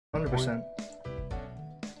100%.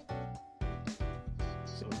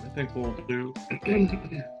 So I think we'll do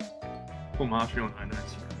Flamachio and I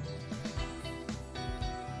next.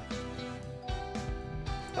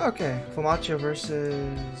 Okay, Flamachio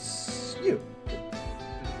versus you.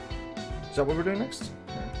 Is that what we're doing next?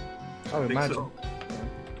 Yeah. I would imagine. So.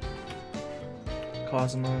 Yeah.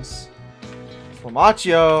 Cosmos.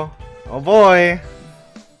 Flamachio! Oh boy!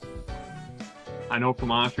 I know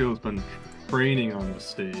Flamachio has been training on the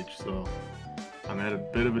stage, so I'm at a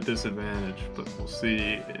bit of a disadvantage, but we'll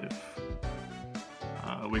see if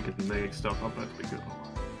we can make stuff up as we go.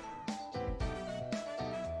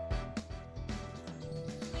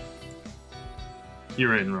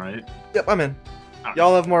 You're in, right? Yep, I'm in. Ah.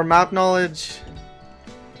 Y'all have more map knowledge.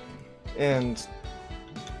 And...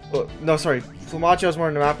 oh, no, sorry. Flamachio has more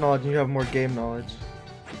map knowledge and you have more game knowledge.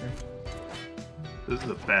 Okay. This is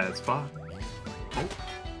a bad spot. Oh.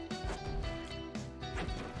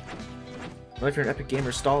 What if you're an epic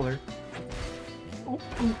gamer staller? Oh.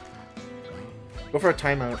 Go for a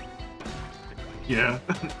timeout. Yeah.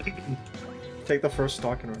 Take the first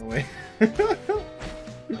stock and run away.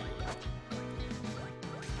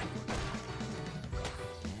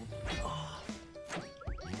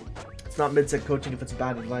 It's not mid-set coaching if it's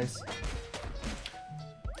bad advice.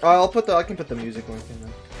 I can put the music link in the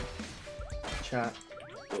chat.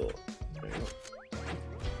 Oh, there you go.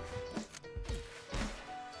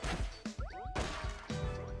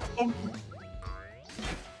 Oh.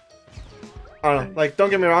 I don't know, like, don't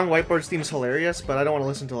get me wrong, Whiteboard's theme's hilarious, but I don't want to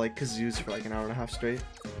listen to, like, kazoos for, like, an hour and a half straight.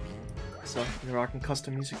 So, you're rocking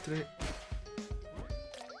custom music today.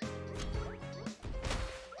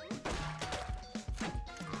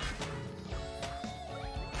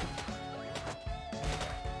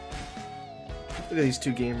 Look at these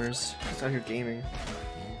two gamers. Just out here gaming.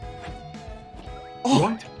 Oh!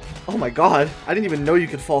 What? Oh my god, I didn't even know you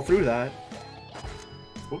could fall through that.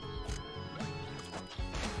 Oh.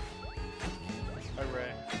 Hi,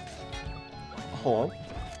 Ray. Hold on.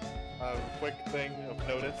 Quick thing of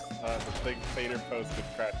notice, the thing Fader posted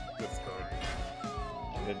crashed Discord.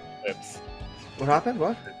 And then clips. What happened?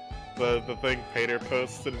 What? The thing Fader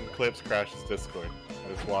posted in clips crashes Discord.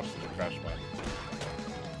 I just watched it crash mine.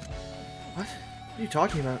 What? What are you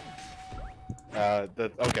talking about?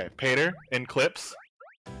 Okay, Pater in clips.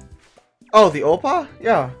 Oh, the Opa?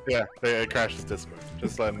 Yeah. Yeah, it crashes Discord.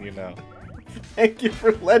 Just letting you know. Thank you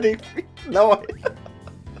for letting me know.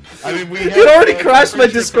 I mean, we You already crashed my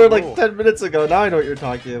Discord like 10 minutes ago. Now I know what you're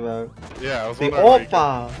talking about. Yeah, I was The wondering where you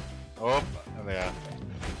Opa. Oh, yeah.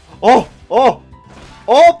 Oh! Oh!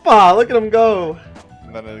 Opa! Look at him go.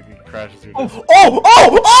 And then it crashes your Oh! Discord. Oh!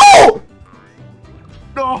 Oh! Oh!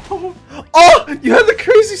 No! Oh! You had the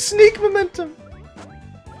crazy sneak momentum.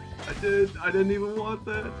 I did. I didn't even want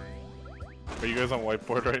that. Are you guys on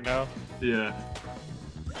Whiteboard right now? Yeah.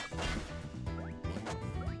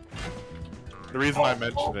 The reason I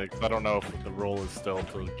mentioned it, because I don't know if the rule is still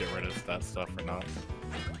to get rid of that stuff or not.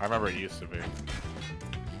 I remember it used to be.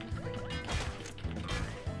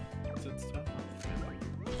 Is it still?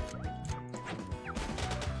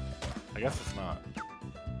 I guess it's not.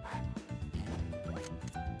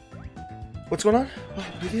 What's going on? Oh,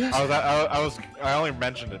 did you guys? I only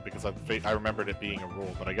mentioned it because I remembered it being a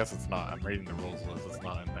rule, but I guess it's not. I'm reading the rules list, it's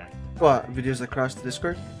not in there. What? Videos that crash the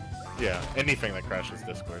Discord? Yeah, anything that crashes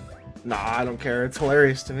Discord. Nah, I don't care. It's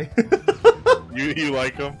hilarious to me. You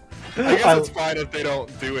like them? I guess it's fine if they don't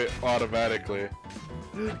do it automatically.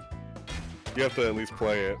 You have to at least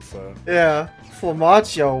play it, so. Yeah.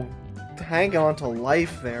 Flamachio hanging on to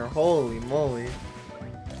life there. Holy moly.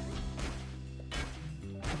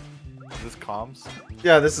 Is this comms?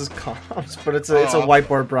 Yeah, this is comps, but it's a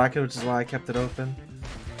whiteboard bracket, which is why I kept it open.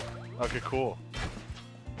 Okay, cool.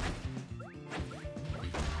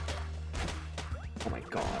 Oh my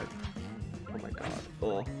god. Oh my god.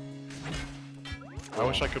 Oh. I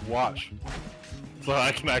wish I could watch. So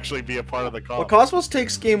I can actually be a part of the call. Well, Cosmos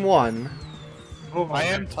takes game 1. Oh, I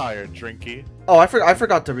am tired, Drinky. Oh, I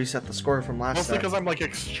forgot to reset the score from last Mostly set. because I'm like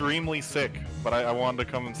extremely sick, but I wanted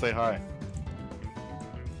to come and say hi.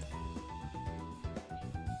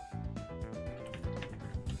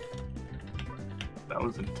 That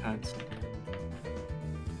was intense.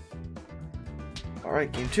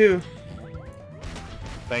 Alright, game 2.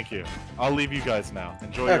 Thank you. I'll leave you guys now.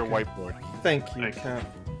 Enjoy your Okay. whiteboard. Thank you, Thank you.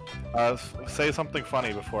 Cap. Say something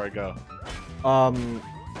funny before I go.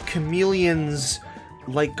 Chameleons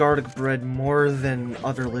like garlic bread more than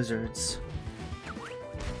other lizards.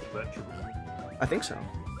 Is that true? I think so.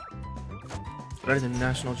 Better than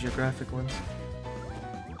National Geographic ones.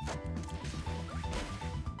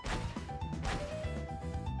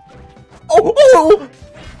 Oh! Oh!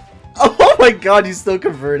 my god, he's still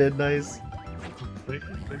converted. Nice. Thank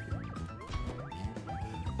you, thank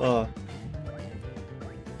you.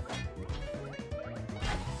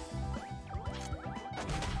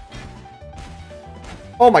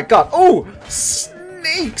 Oh my god. Oh!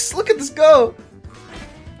 Snakes! Look at this go!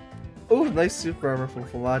 Oh, nice super armor from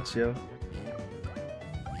Flamachio.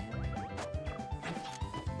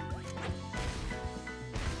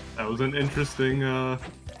 That was an interesting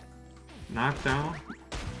knockdown.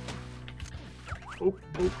 Oh,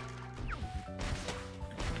 oh.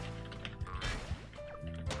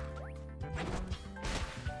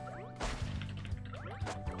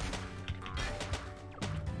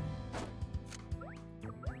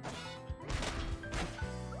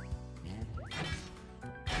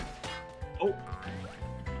 Oh.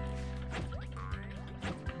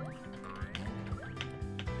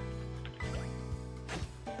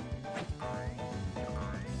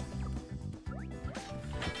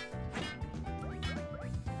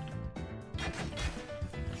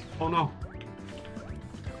 Oh no.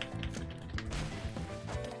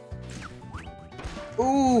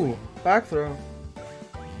 Ooh! Back throw.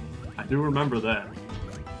 I do remember that.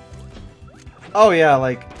 Oh yeah,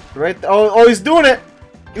 like right. Oh, he's doing it.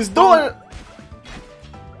 He's doing it.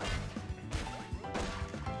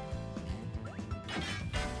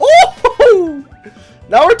 Oh!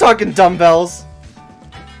 Now we're talking dumbbells.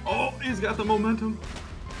 Oh, he's got the momentum.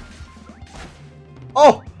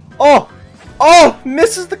 Oh! Oh! Oh!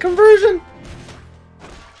 Misses the conversion.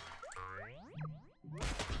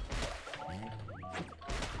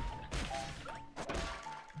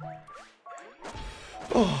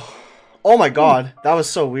 Oh! Oh my god, that was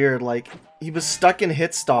so weird. Like he was stuck in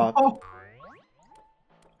hit stop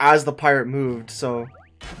as the pirate moved. So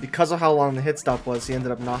because of how long the hit stop was, he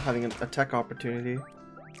ended up not having a tech opportunity.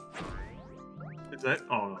 Is that?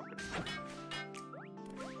 Oh, okay.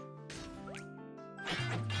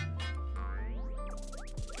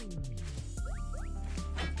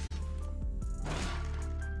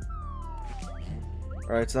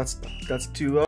 All right, so that's 2-0.